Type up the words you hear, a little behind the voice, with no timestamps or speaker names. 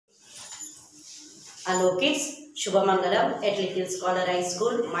Hello kids, Shubhamangalam at Little Scholar High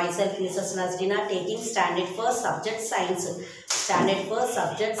School. Myself Mrs. Nazdina taking standard first subject science. Standard first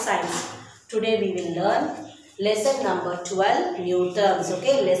subject science. Today we will learn lesson number 12 new terms.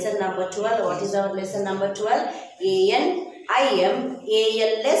 Okay, lesson number 12. What is our lesson number 12? ANIMALS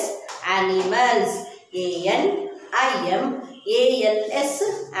animals.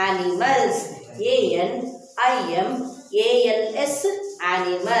 ANIMALS animals. ANIMALS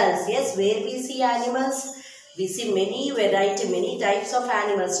animals. Yes, where we see animals? We see many variety, many types of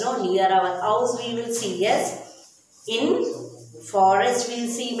animals. No, near our house we will see. Yes, in forest we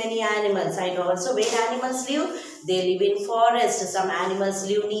will see many animals. And also where animals live? They live in forest. Some animals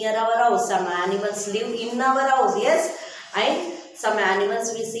live near our house. Some animals live in our house. Yes, and some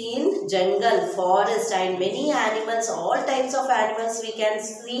animals we see in jungle, forest, and many animals, all types of animals we can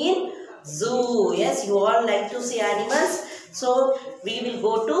see in zoo. Yes, you all like to see animals. So we will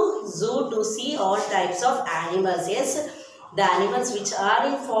go to zoo to see all types of animals. Yes, the animals which are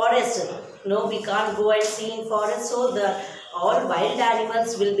in forest. No, we can't go and see in forest. So the all wild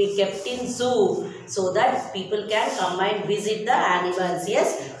animals will be kept in zoo so that people can come and visit the animals.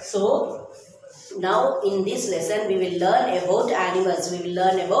 Yes, so now in this lesson we will learn about animals. We will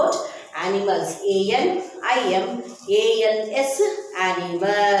learn about animals. ANIMALS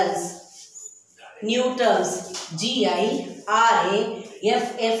animals. New terms. GIRAFFE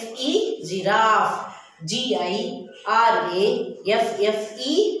giraffe. GIRAFFE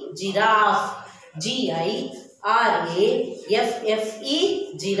giraffe. GIRAFFE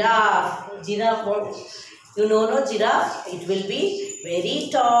giraffe. Giraffe. You know no giraffe? It will be very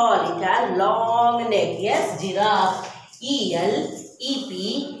tall. It has long neck. Yes, giraffe. ELEPHANT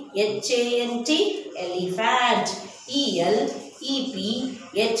elephant. ELEPHANT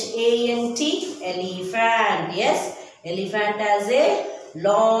elephant. Yes, elephant has a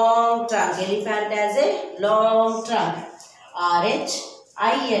long trunk. Elephant has a long trunk.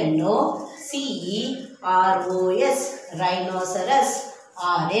 RHINOCEROS rhinoceros.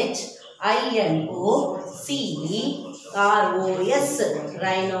 RHINOCEROS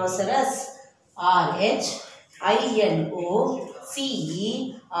rhinoceros.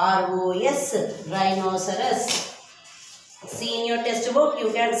 RHINOCEROS rhinoceros. See in your textbook, you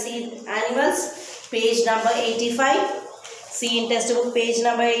can see animals. Page number 85. See in textbook page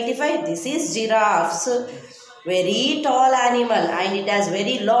number 85. This is giraffes. Very tall animal and it has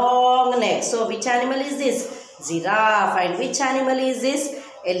very long neck. So which animal is this? Giraffe. And which animal is this?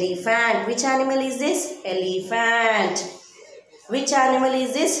 Elephant. Which animal is this? Elephant. Which animal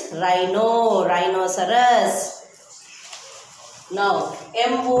is this? Rhino. Rhinoceros. Now,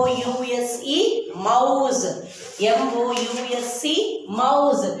 MOUSE, mouse. MOUSE,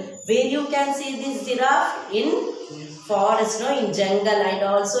 mouse. Where you can see this giraffe? In forest, no, in jungle and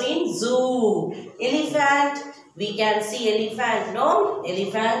also in zoo. Elephant, we can see elephant, no?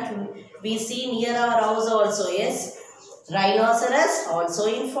 Elephant we see near our house also, yes. Rhinoceros also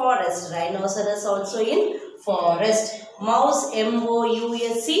in forest. Rhinoceros also in forest. Mouse,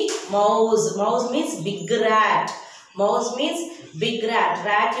 MOUSE, mouse. Mouse means big rat. Mouse means big rat.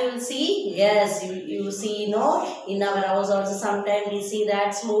 Rat you will see. Yes, you see, no? In our house also sometimes we see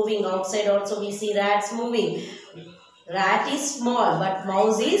rats moving. Outside also we see rats moving. Rat is small but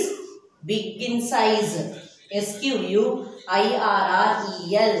mouse is big in size. SQUIRREL,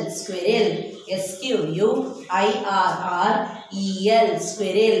 squirrel. SQUIRREL,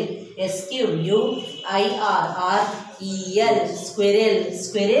 squirrel. SQUIRREL, squirrel.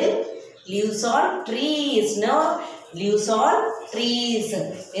 Squirrel lives on trees, no? Lives on trees.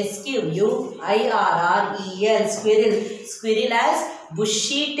 SQUIRREL, squirrel. Squirrel has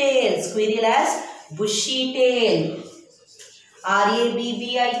bushy tail. Squirrel has bushy tail.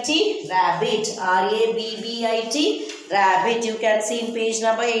 RABBIT, rabbit. RABBIT, rabbit. You can see in page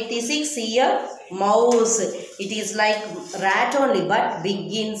number 86. See a mouse. It is like rat only but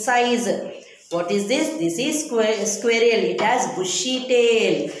big in size. What is this? This is squirrel. It has bushy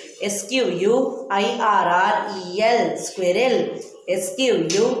tail. SQUIRREL, squirrel.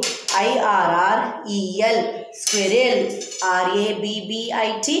 SQUIRREL, squirrel.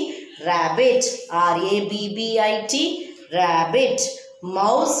 RABBIT, rabbit. RABBIT, rabbit.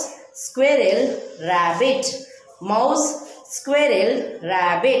 Mouse, squirrel, rabbit. Mouse, squirrel,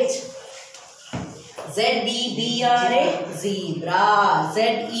 rabbit. ZEBRA, zebra.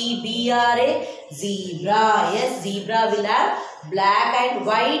 ZEBRA, zebra. Yes, zebra will have black and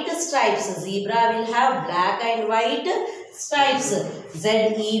white stripes. Zebra will have black and white stripes.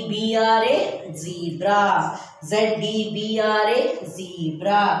 ZEBRA, zebra. ZEBRA,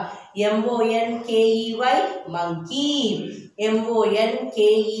 zebra. MONKEY, monkey.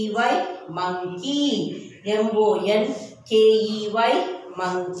 M-O-N-K-E-Y, monkey. M-O-N-K-E-Y,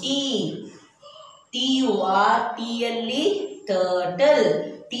 monkey. T-U-R-T-L-E,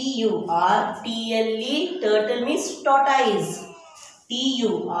 turtle. T-U-R-T-L-E, turtle means tortoise.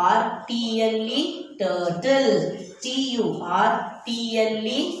 T-U-R-T-L-E, turtle.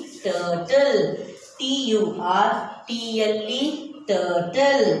 T-U-R-T-L-E, turtle. T-U-R-T-L-E,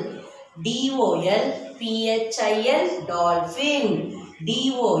 turtle. D-O-L-P-H-I-N, dolphin.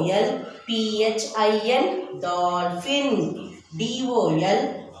 D-O-L-P-H-I-N, dolphin. D-O-L-P-H-I-N,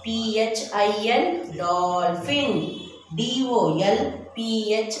 dolphin. D-O-L-P-H-I-N,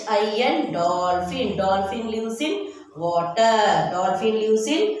 dolphin. Dolphin lives in water. Dolphin lives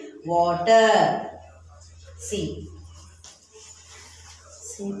in water. See,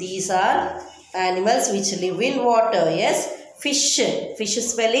 these are animals which live in water. Yes, fish. Fish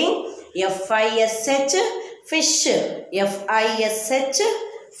spelling F-I-S-H, fish. F-I-S-H,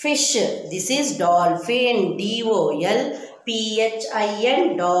 fish. This is dolphin. D-O-L-P-H-I-N,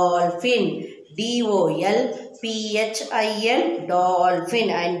 dolphin. D-O-L-P-H-I-N, dolphin.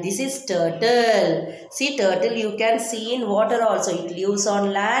 And this is turtle. See, turtle you can see in water also. It lives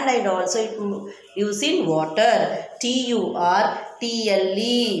on land and also it lives in water.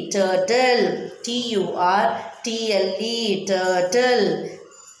 T-U-R-T-L-E, turtle. T-U-R-T-L-E, turtle.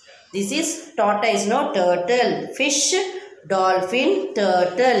 This is tortoise, no? Turtle. Fish, dolphin,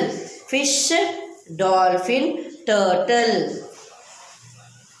 turtle. Fish, dolphin, turtle.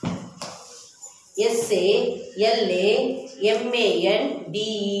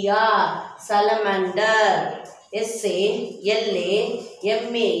 S-A-L-A-M-A-N-D-E-R, salamander.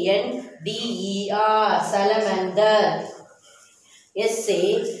 S-A-L-A-M-A-N-D-E-R, salamander.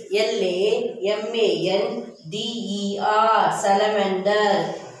 S-A-L-A-M-A-N-D-E-R,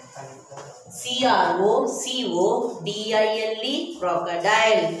 salamander. C-R-O-C-O-D-I-L-E,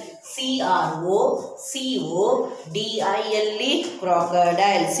 crocodile. C-R-O-C-O-D-I-L-E,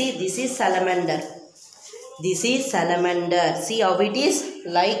 crocodile. See, this is salamander. This is salamander. See how it is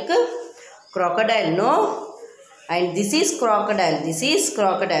like crocodile, no? And this is crocodile. This is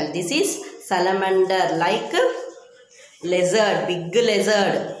crocodile. This is salamander, like lizard, big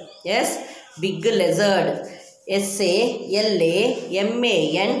lizard. Yes, big lizard.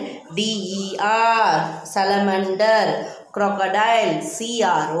 S-A-L-A-M-A-N-D-E-R, salamander. Crocodile,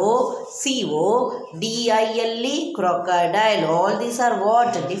 C-R-O-C-O-D-I-L-E, crocodile. All these are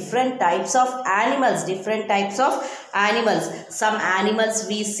what? Different types of animals. Different types of animals. Some animals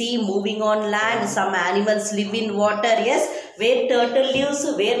we see moving on land. Some animals live in water. Yes, where turtle lives,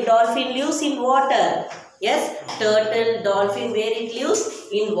 where dolphin lives, in water. Yes, turtle, dolphin, where it lives?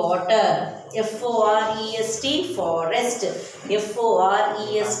 In water. F-O-R-E-S-T, forest.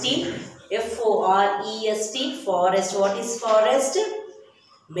 F-O-R-E-S-T, F-O-R-E-S-T, forest. What is forest?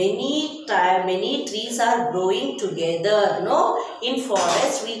 Many trees are growing together. No, in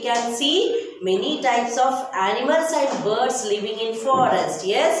forest we can see many types of animals and birds living in forest.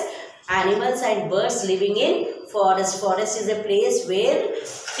 Yes, animals and birds living in forest. Forest is a place where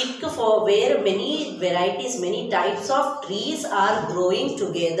where many varieties, many types of trees are growing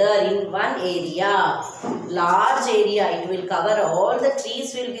together in one area. Large area, it will cover all the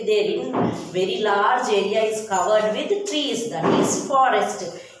trees will be there. In very large area is covered with trees. That is forest.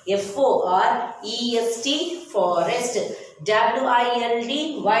 F-O-R-E-S-T, forest.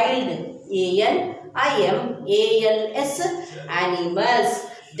 W-I-L-D, wild. A-N-I-M-A-L-S, animals.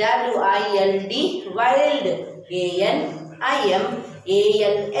 W-I-L-D, wild. A-N-I-M-A-L-S,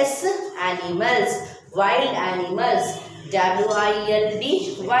 animals. Wild animals.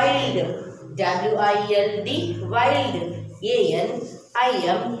 W-I-L-D, wild. W-I-L-D, wild.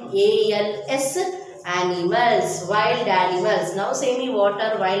 A-N-I-M-A-L-S, animals. Wild animals. Now say me, what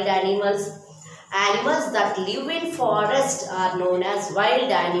are wild animals? Animals that live in forest are known as wild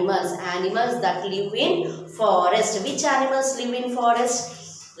animals. Animals that live in forest. Which animals live in forest?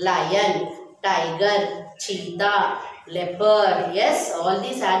 Lion, tiger, cheetah, leopard. Yes, all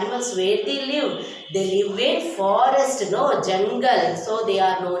these animals, where they live? They live in forest, no, jungle. So they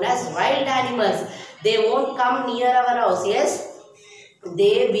are known as wild animals. They won't come near our house. Yes,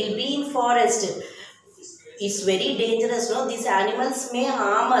 they will be in forest. It's very dangerous, no? These animals may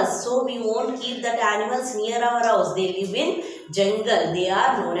harm us, so we won't keep that animals near our house. They live in jungle. They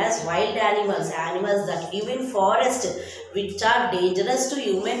are known as wild animals. Animals that live in forest, which are dangerous to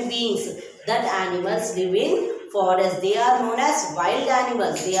human beings. That animals live in forest. They are known as wild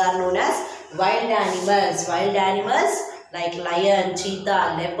animals. They are known as wild animals. Wild animals like lion,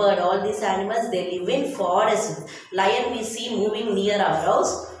 cheetah, leopard, all these animals, they live in forest. Lion we see moving near our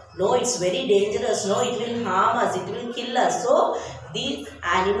house. No, it's very dangerous. No, it will harm us. It will kill us. So, the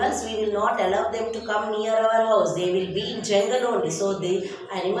animals, we will not allow them to come near our house. They will be in jungle only. So, the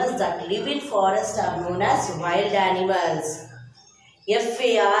animals that live in forest are known as wild animals.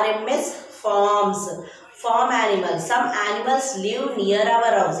 FARMS, farms. Farm animals. Some animals live near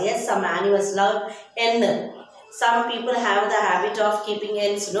our house. Yes, some animals love hen. Some people have the habit of keeping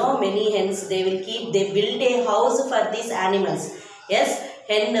hens. No, many hens they will keep. They build a house for these animals. Yes,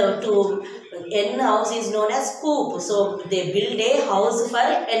 hen house is known as coop. So they build a house for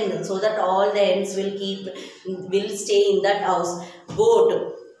hen so that all the hens will stay in that house.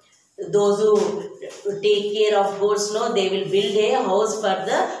 Goat. Those who take care of goats, no, they will build a house for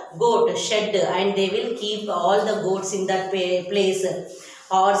the goat shed, and they will keep all the goats in that place.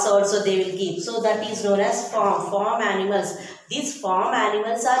 Horse also they will keep. So that is known as farm animals. These farm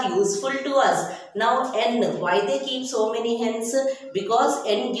animals are useful to us. Now hen, why they keep so many hens? Because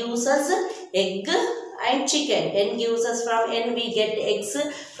hen gives us egg and chicken. Hen gives us, from hen we get eggs,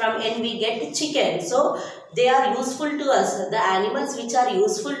 from hen we get chicken. So they are useful to us. The animals which are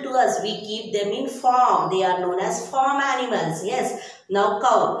useful to us, we keep them in farm. They are known as farm animals. Yes. Now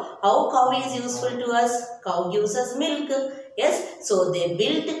cow. How cow is useful to us? Cow gives us milk. Yes. So they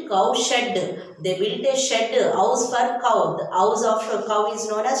built cow shed. They built a shed, house for cow. The house of cow is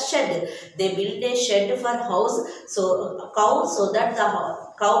known as shed. They built a shed for house. So cow, so that the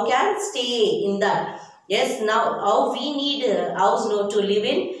cow can stay in that. Yes. Now how we need house to live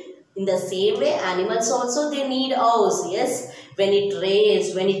in? In the same way, animals also they need house. Yes, when it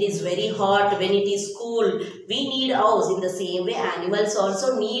rains, when it is very hot, when it is cool, we need house. In the same way, animals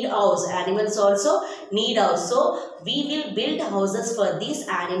also need house. Animals also need house. So we will build houses for these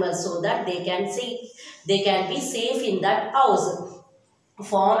animals so that they can be safe in that house.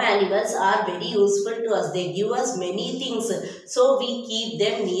 Farm animals are very useful to us. They give us many things. So we keep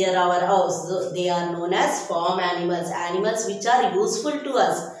them near our house. So they are known as farm animals. Animals which are useful to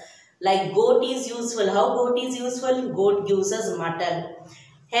us. Like goat is useful. How goat is useful? Goat gives us mutton.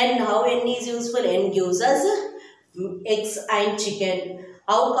 Hen, how hen is useful? Hen gives us eggs and chicken.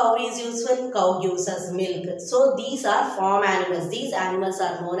 How cow is useful? Cow gives us milk. So these are farm animals. These animals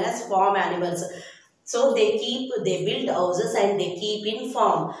are known as farm animals. So they build houses and they keep in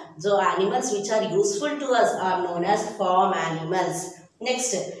farm. So animals which are useful to us are known as farm animals.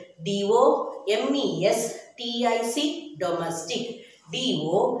 Next, DOMESTIC, domestic.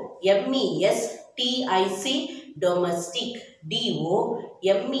 DOMESTIC, domestic.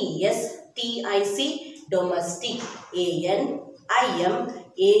 DOMESTIC, domestic.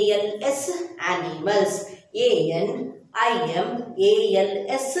 ANIMALS, animals.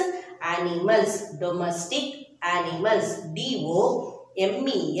 ANIMALS, animals. Domestic animals.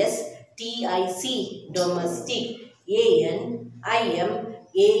 DOMESTIC, domestic.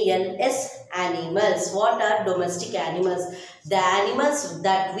 ANIMALS, animals. What are domestic animals? The animals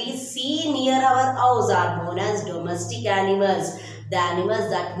that we see near our house are known as domestic animals. The animals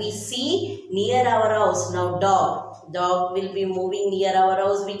that we see near our house. Now dog. Dog will be moving near our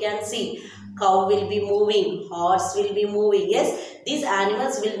house, we can see. Cow will be moving. Horse will be moving. Yes, these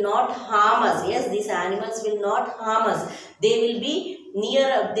animals will not harm us. Yes, these animals will not harm us. They will be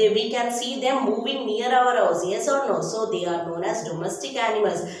near, we can see them moving near our house. Yes or no? So they are known as domestic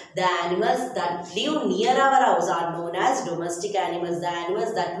animals. The animals that live near our house are known as domestic animals. The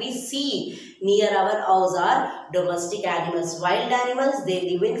animals that we see near our house are domestic animals. Wild animals, they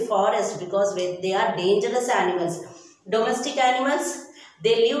live in forest because they are dangerous animals. Domestic animals,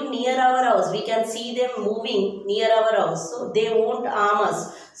 they live near our house. We can see them moving near our house. So they won't harm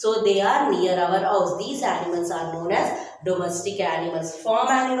us. So they are near our house. These animals are known as domestic animals. Farm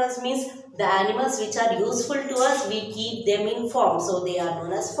animals means the animals which are useful to us, we keep them in farm. So they are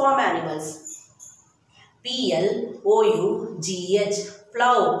known as farm animals. PLOUGH,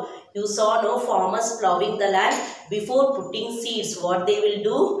 plow. You saw no farmers plowing the land before putting seeds. What they will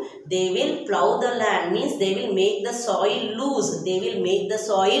do? They will plow the land, means they will make the soil loose. They will make the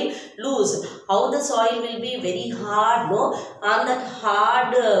soil loose. How the soil will be? Very hard, no? On that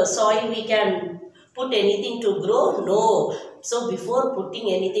hard soil we can put anything to grow? No. So before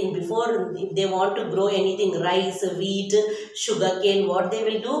putting anything, before they want to grow anything, rice, wheat, sugarcane, what they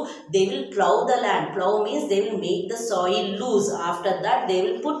will do? They will plow the land. Plow means they will make the soil loose. After that, they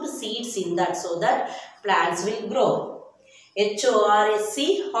will put seeds in that so that plants will grow.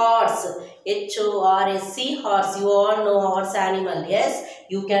 HORSE, horse. HORSE, horse. You all know horse animal. Yes,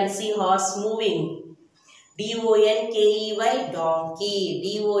 you can see horse moving. DONKEY, donkey.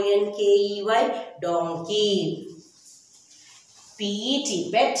 DONKEY, donkey. PET,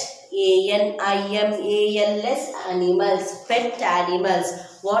 pet. ANIMALS, animals. Pet animals.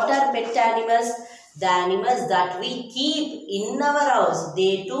 What are pet animals? The animals that we keep in our house.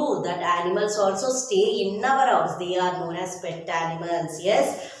 They too, that animals also stay in our house. They are known as pet animals.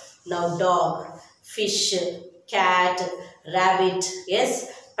 Yes. Now dog, fish, cat, rabbit,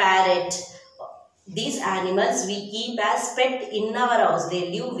 yes, parrot. These animals we keep as pet in our house. They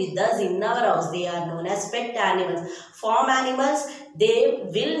live with us in our house. They are known as pet animals. Farm animals, they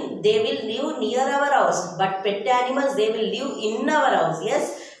will live near our house. But pet animals, they will live in our house.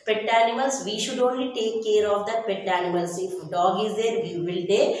 Yes. Pet animals, we should only take care of that pet animals. If dog is there, we will build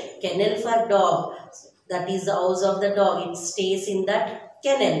a kennel for dog. That is the house of the dog. It stays in that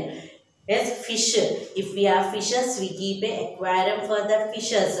kennel. Yes, fish. If we have fishes, we keep a aquarium for the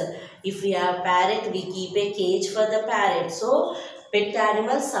fishes. If we have parrot, we keep a cage for the parrot. So, pet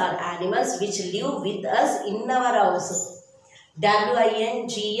animals are animals which live with us in our house.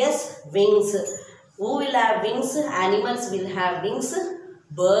 W-I-N-G-S, wings. Who will have wings? Animals will have wings.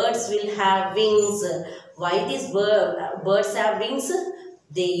 Birds will have wings. Why these birds have wings?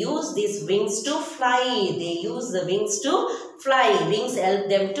 They use these wings to fly. They use the wings to fly. Wings help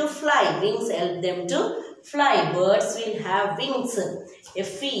them to fly. Wings help them to fly. Birds will have wings.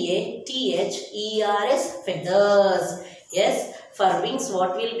 F-E-A-T-H-E-R-S, feathers. Yes, for wings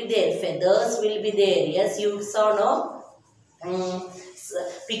what will be there? Feathers will be there. Yes, you saw, no?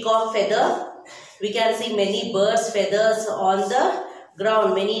 Peacock feather. We can see many birds' feathers on the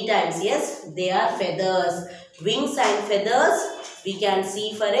ground many times. Yes, they are feathers. Wings and feathers we can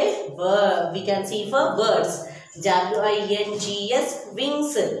see for a bird. We can see for birds. W-I-N-G-S,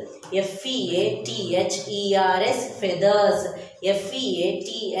 wings. F-E-A-T-H-E-R-S, feathers.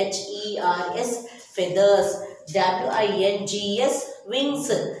 F-E-A-T-H-E-R-S, feathers. W-I-N-G-S, wings.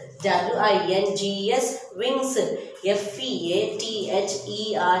 W-I-N-G-S, wings. F-E-A-T-H-E-R-S,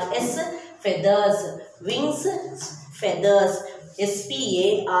 feathers. Wings, feathers.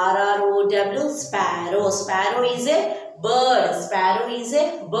 S-P-A-R-R-O-W, sparrow. Sparrow is a bird. Sparrow is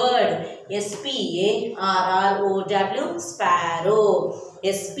a bird. S-P-A-R-R-O-W, sparrow.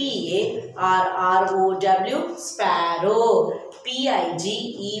 S-P-A-R-R-O-W, sparrow.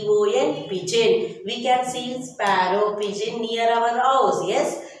 P-I-G-E-O-N, pigeon. We can see sparrow, pigeon near our house.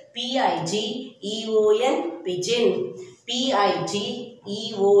 Yes. P-I-G-E-O-N, pigeon. P-I-G-E-O-N,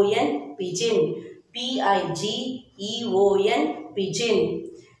 pigeon. P-I-G-E-O-N, pigeon.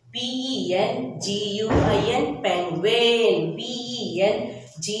 P-E-N-G-U-I-N, penguin.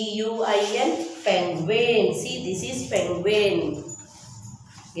 P-E-N-G-U-I-N, penguin. See, this is penguin.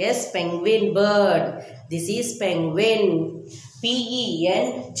 Yes, penguin bird. This is penguin.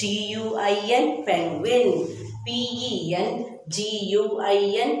 P-E-N-G-U-I-N, penguin. P-E-N-G-U-I-N,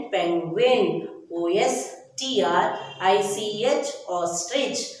 penguin. O-S-T-R-I-C-H,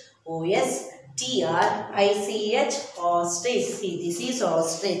 ostrich. O-S-T-R-I-C-H, ostrich. See, this is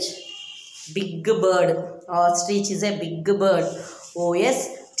ostrich. Big bird. Ostrich is a big bird.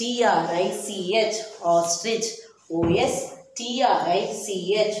 O-S-T-R-I-C-H, ostrich. O-S-T-R-I-C-H,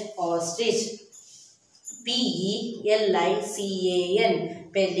 ostrich. P-E-L-I-C-A-N,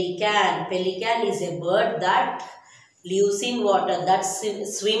 pelican. Pelican is a bird that lives in water, that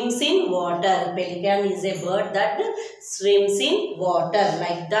swims in water. Pelican is a bird that swims in water.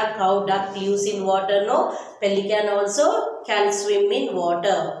 Like duck, how duck lives in water, no? Pelican also can swim in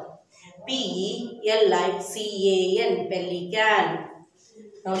water. P-E-L-I-C-A-N, pelican.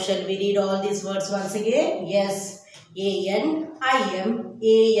 Now shall we read all these words once again? Yes. A-N-I-M-A-L-S,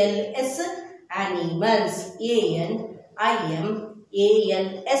 animals. A-N-I-M-A-L-S,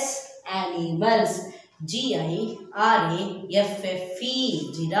 animals. G-I-R-A-F-F-E,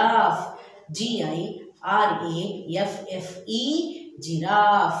 giraffe. G-I-R-A-F-F-E,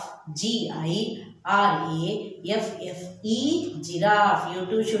 giraffe. G-I-R-A-F-F-E, giraffe. You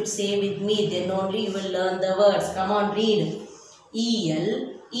too should say with me, then only you will learn the words. Come on, read.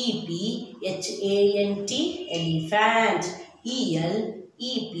 E-L-E-P-H-A-N-T, elephant. E-L-E-P-H-A-N-T,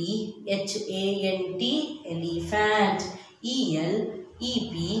 elephant. E-L-E-P-H-A-N-T,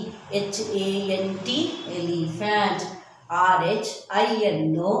 elephant. R-H-I-N-O-C-E-R-O-S,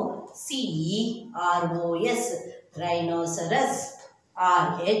 rhinoceros.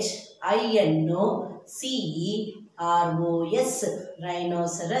 R-H-I-N-O-C-E-R-O-S,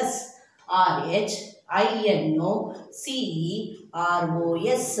 rhinoceros. R-H-I-N-O-C-E-R-O-S,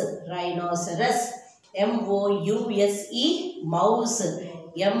 rhinoceros. M-O-U-S-E, mouse.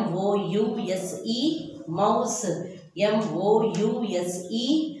 M-O-U-S-E, mouse. M-O-U-S-E,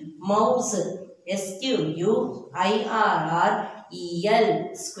 mouse. S-Q-U-I-R-R-E-L,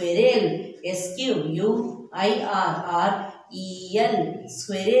 squirrel. S-Q-U-I-R-R-E-L,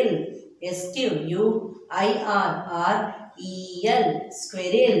 squirrel. squirrel,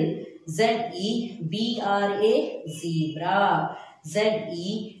 squirrel, zebra, zebra,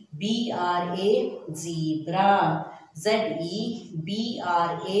 zebra, zebra,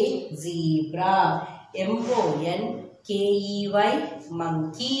 zebra, zebra, monkey,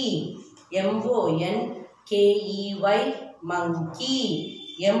 monkey, monkey, monkey,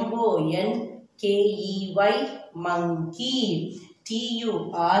 monkey, monkey,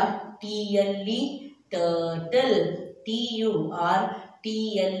 turtle, turtle, turtle,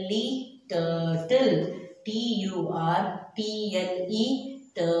 turtle,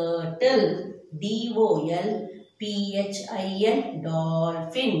 turtle,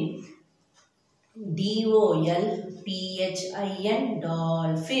 dolphin, dolphin, dolphin,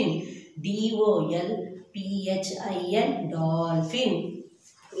 dolphin, dolphin,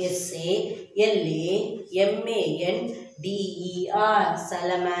 SALAMANDER,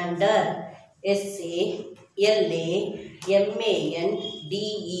 salamander,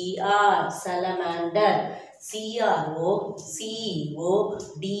 SALAMANDER, salamander,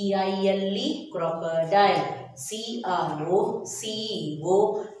 CROCODILE, crocodile, CROCODILE,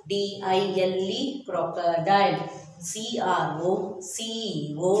 crocodile,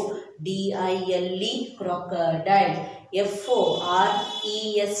 CROCODILE, crocodile,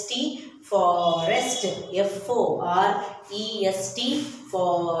 FOREST, forest, FOREST,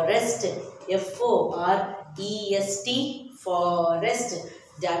 forest, FOREST, forest,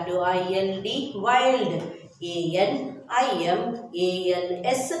 WILD, wild, ANIMALS,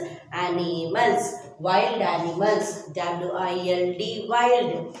 animals, wild animals, WILD,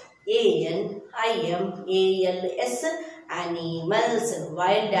 wild, ANIMALS, animals,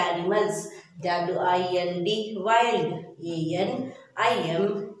 wild animals, WILD, wild,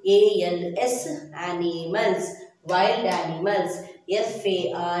 ANIMALS, animals, wild animals,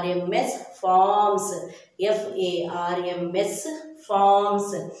 FARMS, forms, FARMS,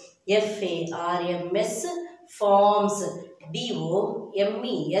 forms, FARMS, forms,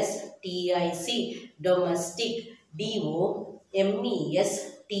 DOMESTIC, domestic,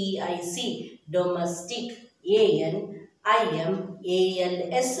 DOMESTIC, domestic,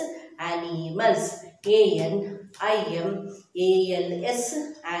 ANIMALS, animals, ANIMALS,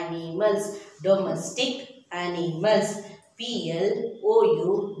 animals, domestic animals,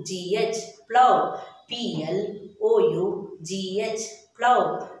 PLOUGH, plow, PLOUGH,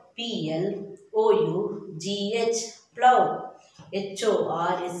 plow, PLOUGH, plow,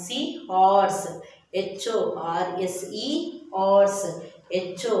 HORSE, horse, HORSE, horse,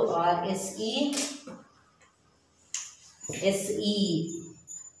 HORSE, SE,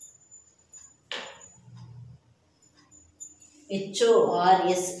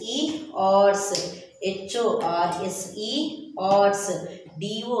 HORSE, horse, HORSE, horse,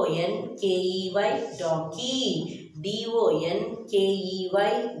 DONKEY, donkey, DONKEY,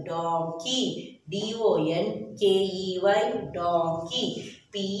 donkey, DONKEY, donkey,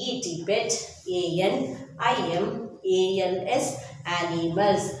 PET, pet, ANIMALS,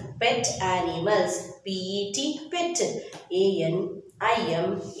 animals, pet animals, PET, pet, ANIMALS,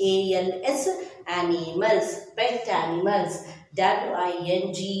 animals, pet animals,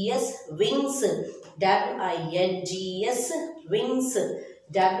 WINGS, wings, WINGS, wings,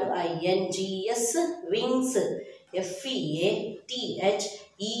 WINGS, wings,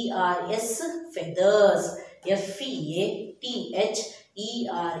 FEATHERS, feathers, FEATHERS,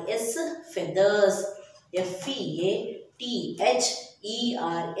 feathers, FEATHERS,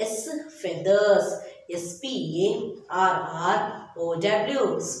 feathers, SPARROW,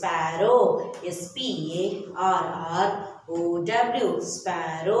 sparrow, SPARROW,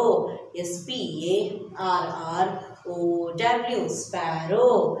 sparrow, SPARROW,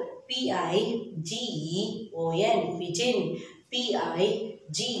 sparrow, PIGEON, pigeon, PIGEON,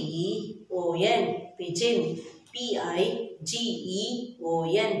 pigeon, PIGEON,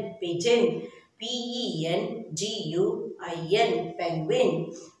 pigeon, PENGUIN,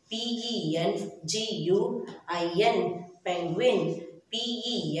 penguin, PENGUIN, penguin,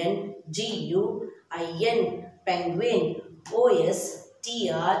 PENGUIN, penguin,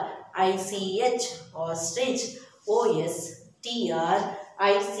 OSTRICH, ostrich, OSTRICH,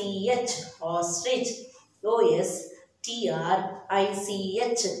 ostrich, OSTRICH,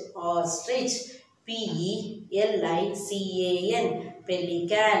 ostrich, PELICAN,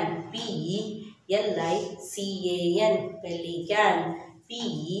 pelican, PELICAN, pelican,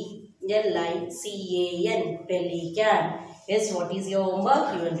 PELICAN, pelican. Yes, what is your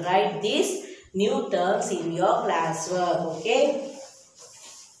homework? You will write these new terms in your classwork. Okay.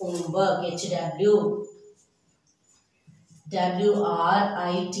 Homework, HW.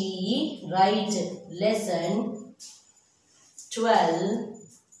 W-R-I-T-E, write lesson 12,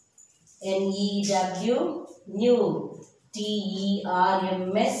 N-E-W, new,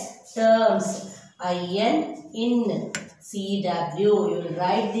 T-E-R-M-S, terms, I-N, in, C-W. You will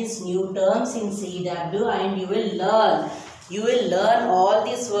write these new terms in C-W and you will learn. You will learn all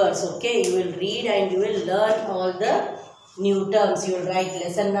these words, okay? You will read and you will learn all the new terms. You will write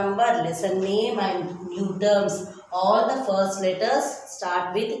lesson number, lesson name and new terms. All the first letters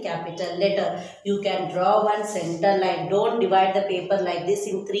start with capital letter. You can draw one center line. Don't divide the paper like this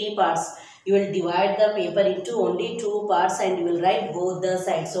in 3 parts. You will divide the paper into only 2 parts and you will write both the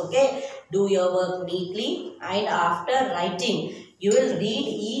sides, okay? Do your work neatly and after writing, you will read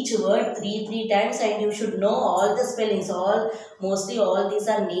each word 3 times and you should know all the spellings. Mostly all these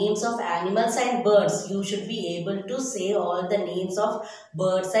are names of animals and birds. You should be able to say all the names of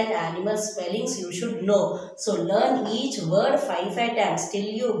birds and animal spellings you should know. So learn each word 5 times till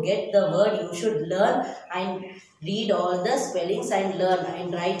you get the word. You should learn and read all the spellings and learn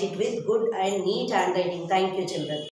and write it with good and neat handwriting. Thank you, children.